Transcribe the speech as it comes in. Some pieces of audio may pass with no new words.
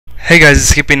Hey guys,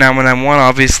 it's Skippy9191.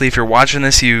 Obviously, if you're watching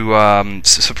this, you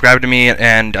subscribe to me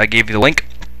and I gave you the link.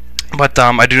 But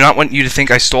I do not want you to think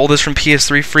I stole this from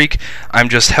PS3 Freak. I'm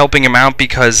just helping him out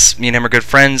because me and him are good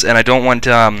friends, and I don't want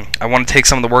I want to take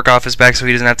some of the work off his back so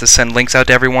he doesn't have to send links out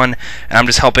to everyone. And I'm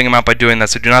just helping him out by doing that.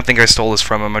 So do not think I stole this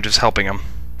from him. I'm just helping him.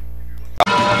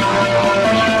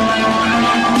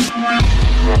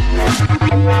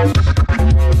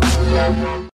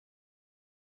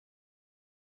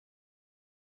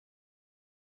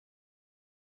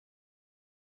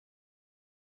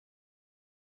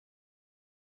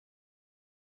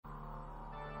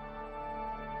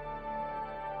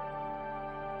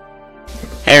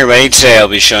 Hey everybody, today I'll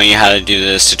be showing you how to do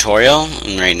this tutorial,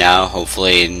 and right now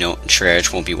hopefully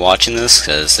Treyarch won't be watching this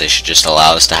because they should just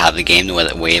allow us to have the game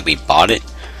the way we bought it.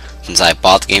 Since I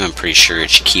bought the game, I'm pretty sure it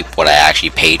should keep what I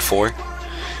actually paid for.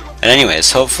 But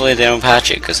anyways, hopefully they don't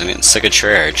patch it because I'm getting sick of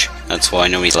Treyarch. That's why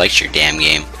nobody likes your damn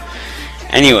game.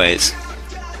 Anyways,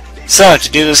 so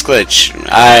to do this glitch,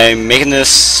 I'm making this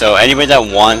so anybody that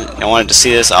wanted to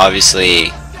see this obviously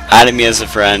added me as a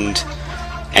friend.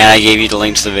 And I gave you the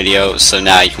link to the video, so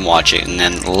now you can watch it. And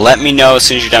then let me know as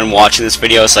soon as you're done watching this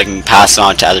video so I can pass it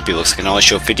on to other people. Because I can only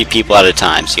show 50 people at a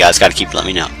time, so you guys gotta keep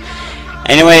letting me know.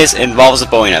 Anyways, it involves a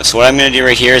Bowie knife. So what I'm gonna do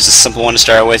right here is a simple one to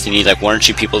start with. You need like 1 or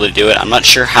 2 people to do it. I'm not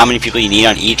sure how many people you need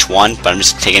on each one, but I'm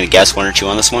just taking a guess, 1 or 2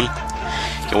 on this one.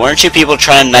 Get 1 or 2 people to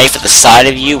try to knife at the side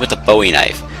of you with a Bowie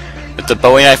knife. With the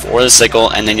Bowie knife or the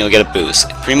sickle, and then you'll get a boost.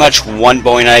 Pretty much 1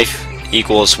 Bowie knife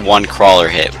equals 1 crawler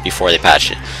hit before they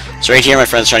patched it. So right here, my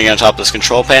friend's trying to get on top of this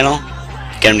control panel.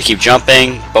 Get him to keep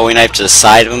jumping. Bowie knife to the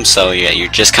side of him, so yeah, you're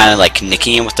just kind of like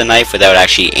nicking him with the knife without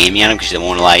actually aiming at him because they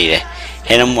won't allow you to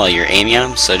hit him while you're aiming at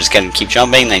him. So just get him to keep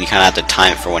jumping, then you kind of have to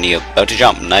time it for when you're about to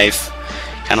jump. Knife,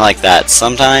 kind of like that.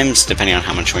 Sometimes, depending on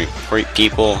how much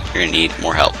people, you're gonna need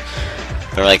more help.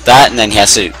 But like that, and then he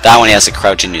has to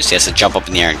crouch into, so he has to jump up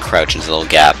in the air and crouch into the little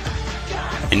gap.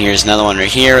 And here's another one right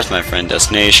here with my friend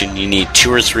Destination. You need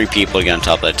 2 or 3 people to get on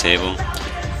top of that table.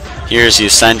 Here's the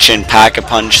Ascension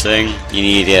Pack-a-Punch thing. You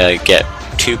need to get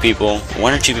 2 people,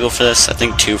 1 or 2 people for this. I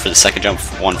think 2 for the second jump,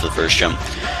 1 for the first jump.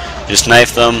 Just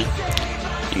knife them.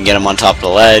 You can get them on top of the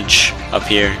ledge up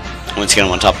here. Once you get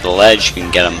them on top of the ledge, you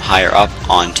can get them higher up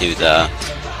onto the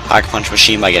Pack-a-Punch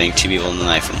machine by getting 2 people to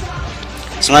knife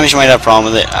them. Sometimes you might have a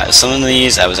problem with it. Some of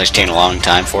these I was actually taking a long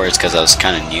time for. It's because I was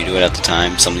kind of new to it at the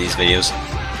time, some of these videos.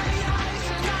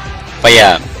 But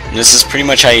yeah. This is pretty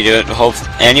much how you do it. Hope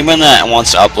anyone that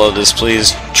wants to upload this,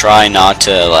 please try not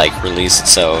to like release it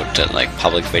to like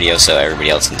public video so everybody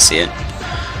else can see it.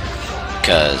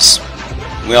 Because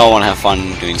we all want to have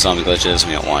fun doing zombie glitches.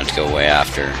 We don't want it to go away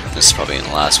after. This is probably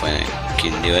the last way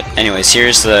you can do it. Anyways,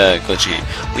 here's the glitch game.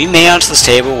 We made it onto this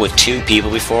table with 2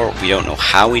 people before. We don't know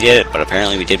how we did it, but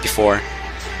apparently we did before.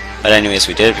 But anyways,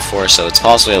 we did it before, so it's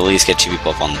possible to at least get 2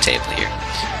 people up on the table here.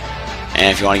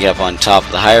 And if you want to get up on top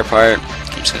of the higher part,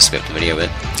 I'm just going to skip the video a bit.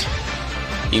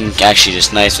 You can actually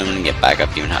just knife them and get back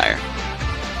up even higher.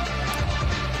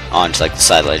 Onto like the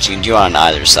side ledge. You can do it on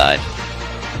either side.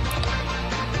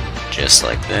 Just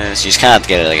like this. You just kind of have to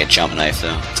get it like a jump knife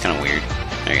though. It's kind of weird.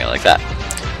 There you go, like that.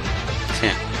 So,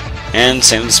 yeah. And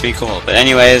same with the speed cool. But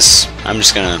anyways, I'm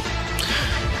just going to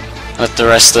let the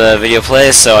rest of the video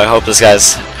play. So I hope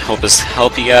this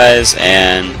help you guys.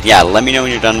 And yeah, let me know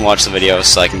when you're done watching the video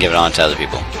so I can give it on to other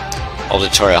people. Hope the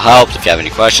tutorial helped. If you have any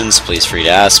questions, please feel free to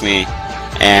ask me,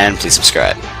 and please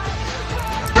subscribe.